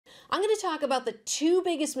I'm going to talk about the two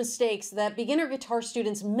biggest mistakes that beginner guitar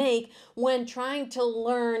students make when trying to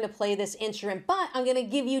learn to play this instrument, but I'm going to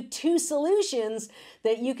give you two solutions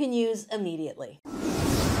that you can use immediately.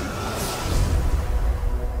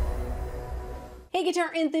 Hey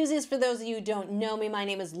guitar enthusiasts, for those of you who don't know me, my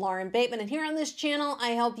name is Bateman, and here on this channel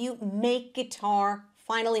I help you make guitar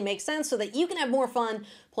finally make sense so that you can have more fun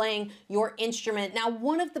playing your instrument. Now,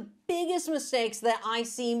 one of the biggest mistakes that I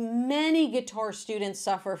see many guitar students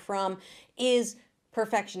suffer from is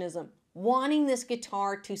perfectionism. Wanting this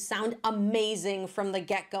guitar to sound amazing from the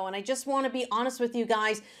get-go. And I just want to be honest with you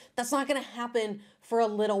guys, that's not going to happen for a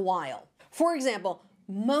little while. For example,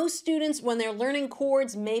 most students, when they're learning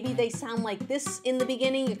chords, maybe they sound like this in the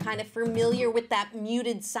beginning. You're kind of familiar with that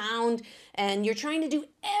muted sound and you're trying to do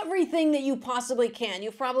everything that you possibly can.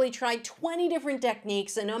 You've probably tried 20 different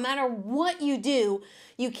techniques, and no matter what you do,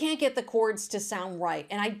 you can't get the chords to sound right.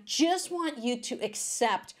 And I just want you to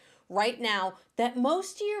accept right now that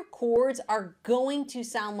most of your chords are going to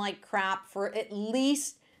sound like crap for at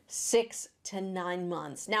least 6 to 9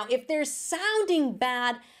 months. Now, if they're sounding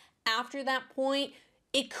bad after that point,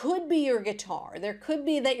 it could be your guitar. There could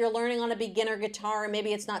be that you're learning on a beginner guitar and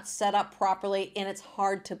maybe it's not set up properly and it's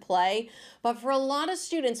hard to play. But for a lot of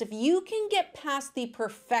students, if you can get past the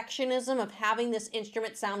perfectionism of having this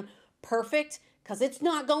instrument sound perfect, because it's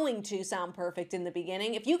not going to sound perfect in the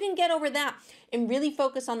beginning, if you can get over that and really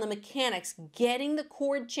focus on the mechanics, getting the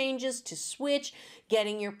chord changes to switch,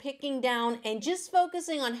 getting your picking down, and just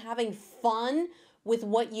focusing on having fun with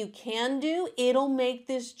what you can do, it'll make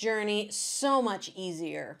this journey so much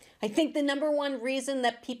easier. I think the number one reason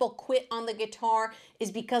that people quit on the guitar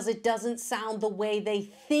is because it doesn't sound the way they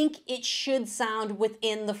think it should sound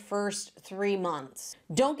within the first 3 months.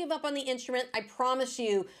 Don't give up on the instrument. I promise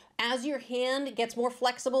you, as your hand gets more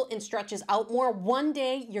flexible and stretches out more, one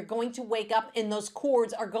day you're going to wake up and those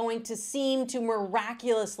chords are going to seem to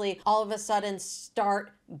miraculously all of a sudden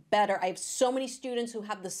start better. I have so many students who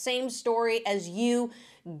have the same story as you.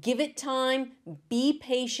 Give it time, be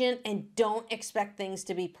patient, and don't expect things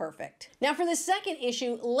to be perfect. Now for the second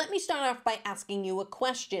issue, let me start off by asking you a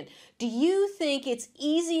question. Do you think it's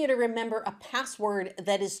easier to remember a password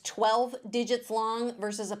that is 12 digits long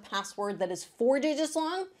versus a password that is 4 digits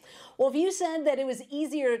long? Well, if you said that it was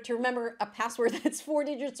easier to remember a password that's 4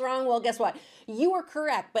 digits long, well, guess what? You are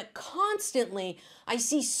correct, but constantly I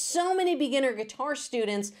see so many beginner guitar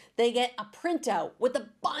students, they get a printout with a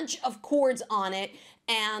bunch of chords on it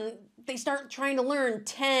and they start trying to learn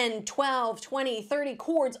 10, 12, 20, 30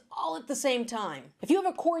 chords all at the same time. If you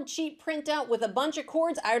have a chord sheet printout with a bunch of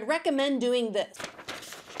chords, I would recommend doing this.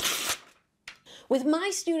 With my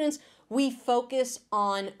students, we focus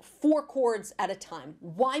on 4 chords at a time.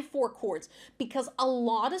 Why 4 chords? Because a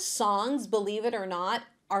lot of songs, believe it or not,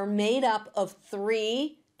 are made up of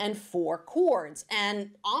 3 and 4 chords.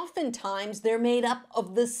 And oftentimes they're made up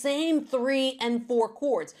of the same 3 and 4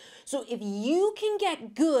 chords. So if you can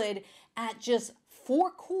get good at just 4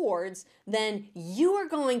 chords, then you are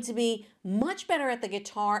going to be much better at the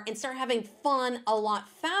guitar and start having fun a lot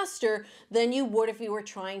faster than you would if you were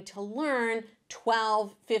trying to learn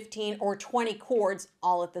 12, 15, or 20 chords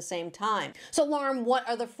all at the same time. So Lauren, what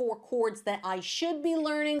are the 4 chords that I should be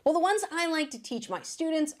learning? Well, the ones I like to teach my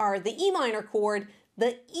students are the E minor chord,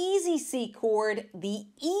 the easy C chord, the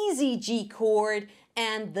easy G chord,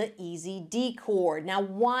 and the easy D chord. Now,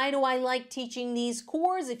 why do I like teaching these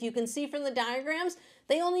chords? If you can see from the diagrams,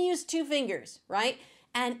 they only use 2 fingers, right?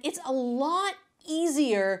 And it's a lot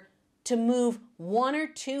easier to move 1 or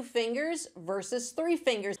 2 fingers versus 3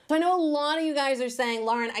 fingers. So I know a lot of you guys are saying,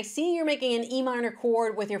 Lauren, I see you're making an E minor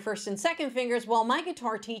chord with your 1st and 2nd fingers. Well, my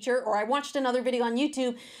guitar teacher, or I watched another video on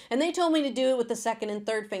YouTube, and they told me to do it with the 2nd and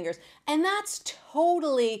 3rd fingers. And that's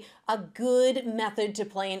totally a good method to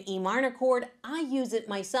play an E minor chord. I use it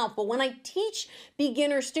myself, but when I teach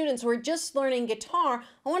beginner students who are just learning guitar,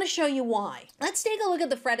 I want to show you why. Let's take a look at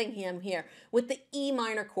the fretting hand here with the E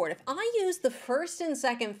minor chord. If I use the 1st and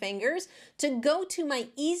 2nd fingers to go to my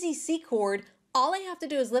easy C chord, all I have to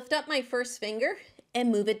do is lift up my 1st finger and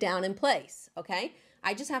move it down in place, okay?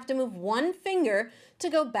 I just have to move 1 finger to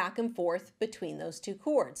go back and forth between those 2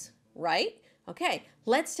 chords, right? Okay,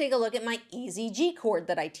 let's take a look at my easy G chord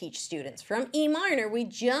that I teach students. From E minor, we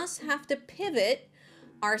just have to pivot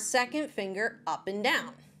our 2nd finger up and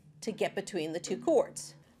down to get between the 2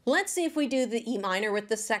 chords. Let's see if we do the E minor with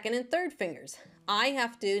the 2nd and 3rd fingers. I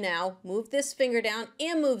have to now move this finger down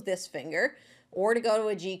and move this finger, or to go to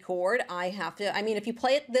a G chord, I have to, I mean, if you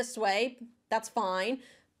play it this way, that's fine,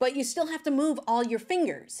 but you still have to move all your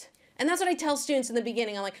fingers. And that's what I tell students in the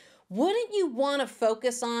beginning. I'm like, wouldn't you want to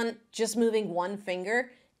focus on just moving 1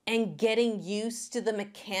 finger and getting used to the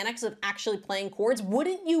mechanics of actually playing chords?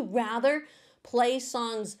 Wouldn't you rather play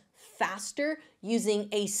songs faster using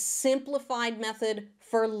a simplified method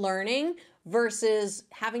for learning versus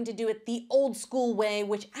having to do it the old school way,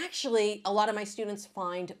 which actually a lot of my students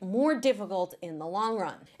find more difficult in the long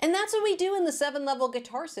run? And that's what we do in the 7-level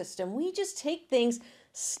guitar system. We just take things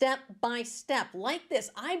step by step like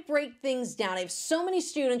this. I break things down. I have so many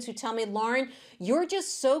students who tell me, Lauren, you're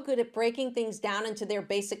just so good at breaking things down into their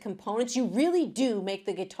basic components. You really do make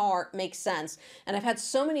the guitar make sense. And I've had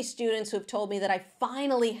so many students who have told me that I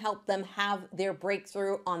finally helped them have their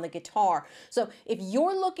breakthrough on the guitar. So if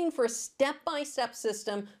you're looking for a step-by-step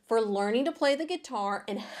system for learning to play the guitar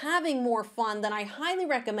and having more fun, then I highly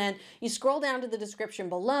recommend you scroll down to the description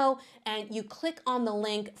below and you click on the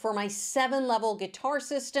link for my 7-level guitar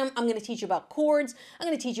system. I'm going to teach you about chords. I'm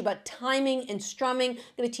going to teach you about timing and strumming. I'm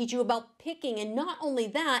going to teach you about picking. And not only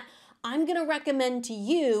that, I'm going to recommend to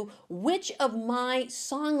you which of my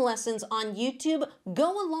song lessons on YouTube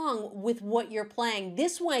go along with what you're playing.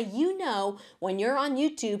 This way, you know when you're on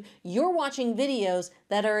YouTube, you're watching videos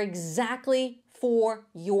that are exactly for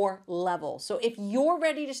your level. So if you're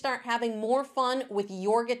ready to start having more fun with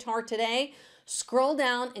your guitar today, scroll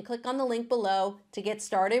down and click on the link below to get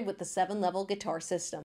started with the 7-level guitar system.